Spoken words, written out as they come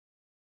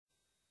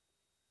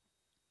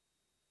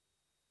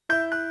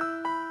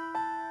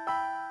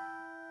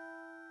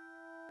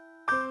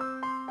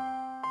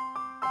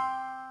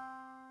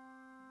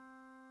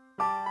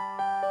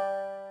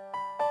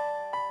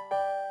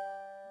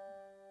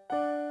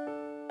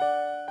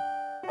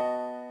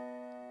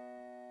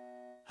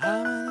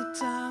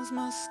times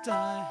must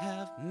I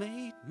have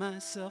made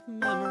myself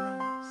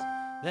memorize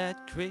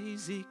that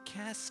crazy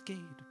cascade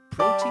of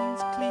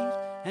proteins cleaved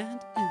and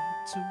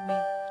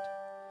interweaved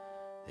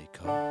they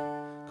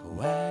call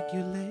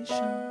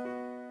coagulation?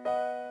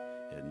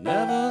 It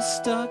never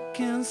stuck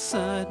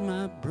inside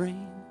my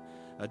brain.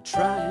 I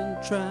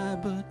try,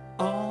 but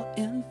all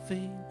in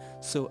vain.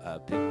 So I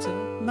picked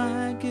up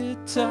my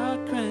guitar,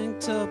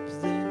 cranked up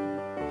the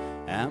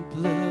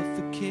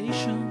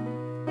amplification,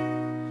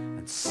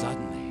 and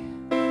suddenly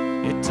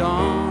it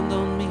dawned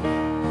on me,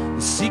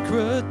 the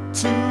secret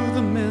to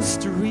the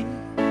mystery.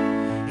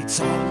 It's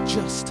all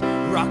just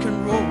rock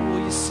and roll,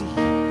 you see,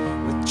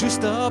 with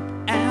juiced up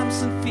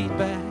amps and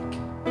feedback.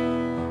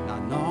 Now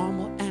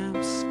normal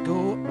amps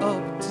go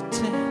up to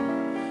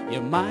 10.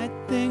 You might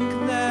think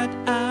that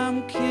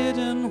I'm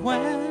kidding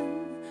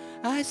when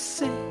I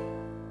say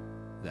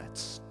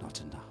that's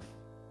not enough,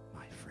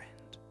 my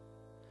friend.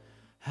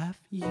 Have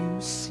you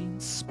seen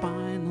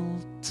Spinal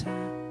Tap?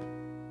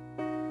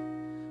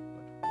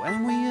 But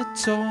when we are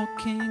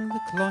talking the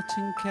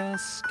clotting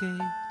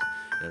cascade,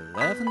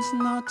 11's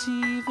not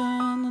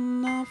even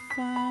enough,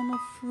 I'm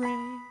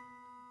afraid.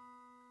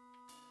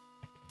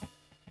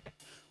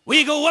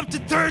 We go up to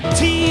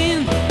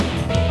 13,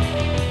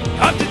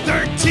 up to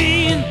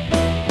 13.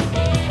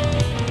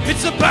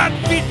 It's about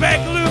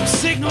feedback loop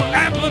signal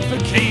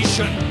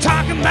amplification,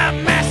 talking about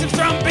massive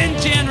thrombin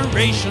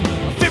generation,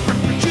 a Fibrin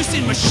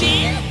producing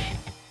machine.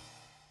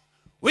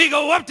 We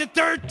go up to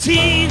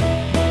 13,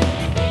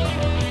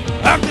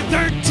 up to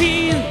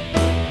 13,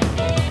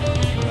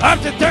 up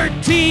to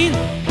 13.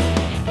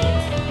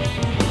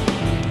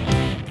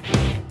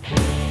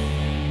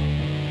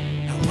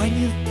 Now when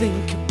you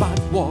think about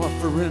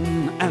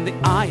warfarin and the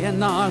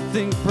INR,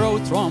 think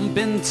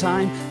prothrombin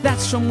time.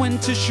 That's from when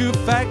tissue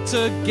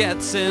factor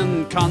gets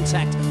in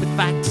contact with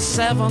factor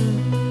 7.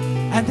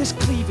 And there's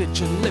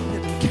cleavage of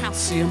lipid and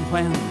calcium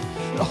when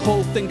the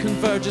whole thing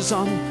converges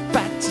on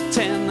factor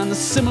 10. And a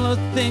similar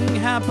thing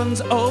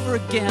happens over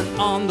again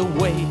on the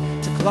way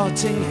to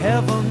clotting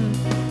heaven.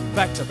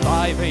 Factor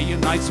 5A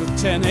unites with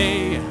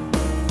 10A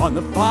on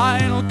the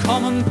final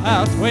common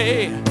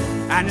pathway,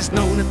 and is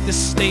known at this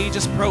stage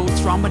as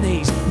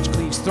prothrombinase, which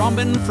cleaves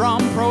thrombin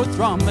from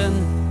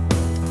prothrombin.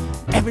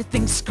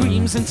 Everything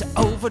screams into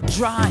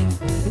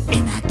overdrive, and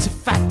inactive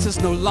factors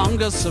no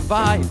longer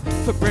survive.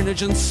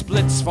 Fibrinogen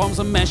splits, forms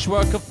a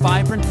meshwork of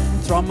fibrin,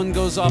 and thrombin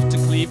goes off to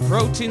cleave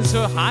proteins who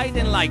are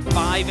hiding like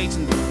 5, 8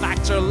 and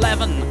factor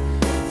 11.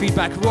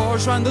 Feedback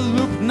roars round the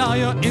loop, now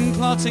you're in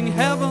clotting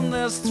heaven.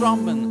 There's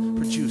thrombin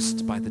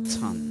produced by the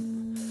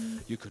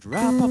ton. You could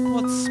wrap up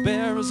what's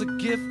spare as a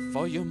gift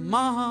for your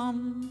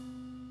mom.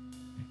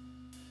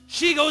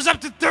 She goes up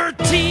to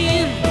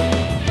 13.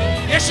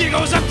 Yeah, she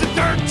goes up to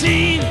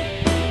 13.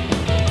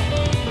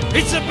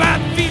 It's about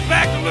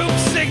feedback loop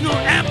signal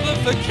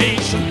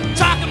amplification,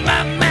 talking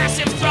about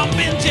massive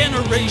thrombin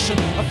generation,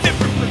 a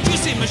Fibrin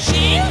producing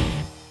machine.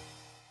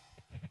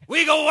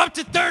 We go up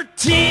to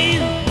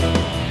 13.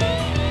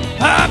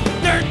 Up to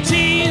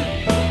 13.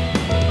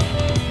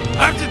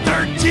 Up to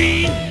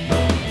 13.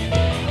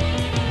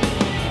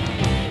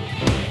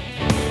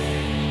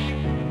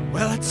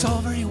 Well, it's all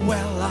very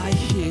well, I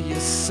hear you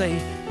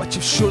say, but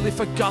you've surely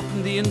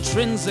forgotten the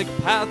intrinsic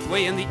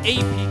pathway and the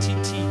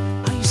APTT.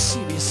 Are you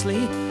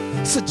seriously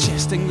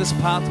suggesting this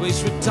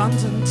pathway's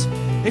redundant?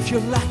 If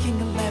you're lacking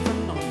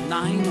 11 or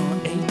 9 or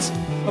 8,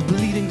 a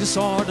bleeding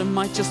disorder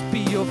might just be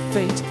your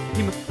fate.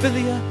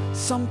 Hemophilia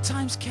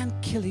sometimes can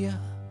kill you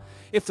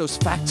if those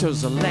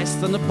factors are less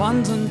than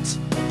abundant.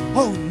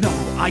 Oh no,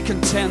 I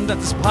contend that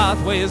this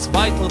pathway is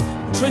vital,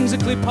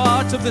 intrinsically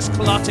part of this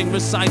clotting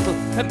recital.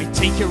 Let me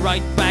take you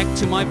right back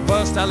to my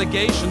first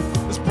allegation.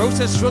 This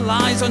process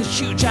relies on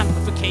huge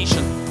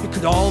amplification. It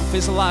could all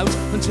fizzle out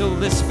until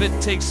this bit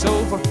takes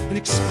over and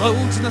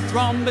explodes in a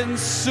thrombin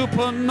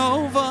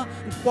supernova.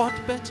 And what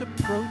better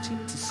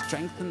protein to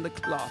strengthen the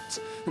clot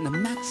than the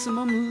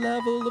maximum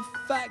level of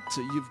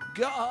factor you've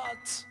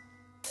got?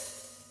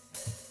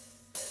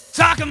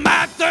 Talking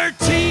about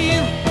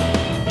 13,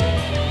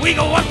 we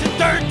go up to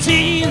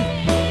 13.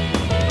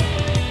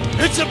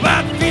 It's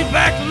about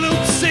feedback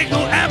loop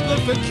signal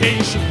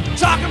amplification,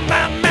 talking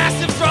about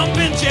massive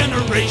thrombin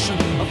generation,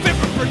 a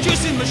Fibrin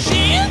producing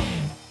machine.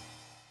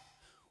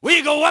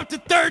 We go up to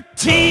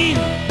 13,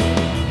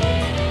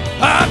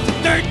 up to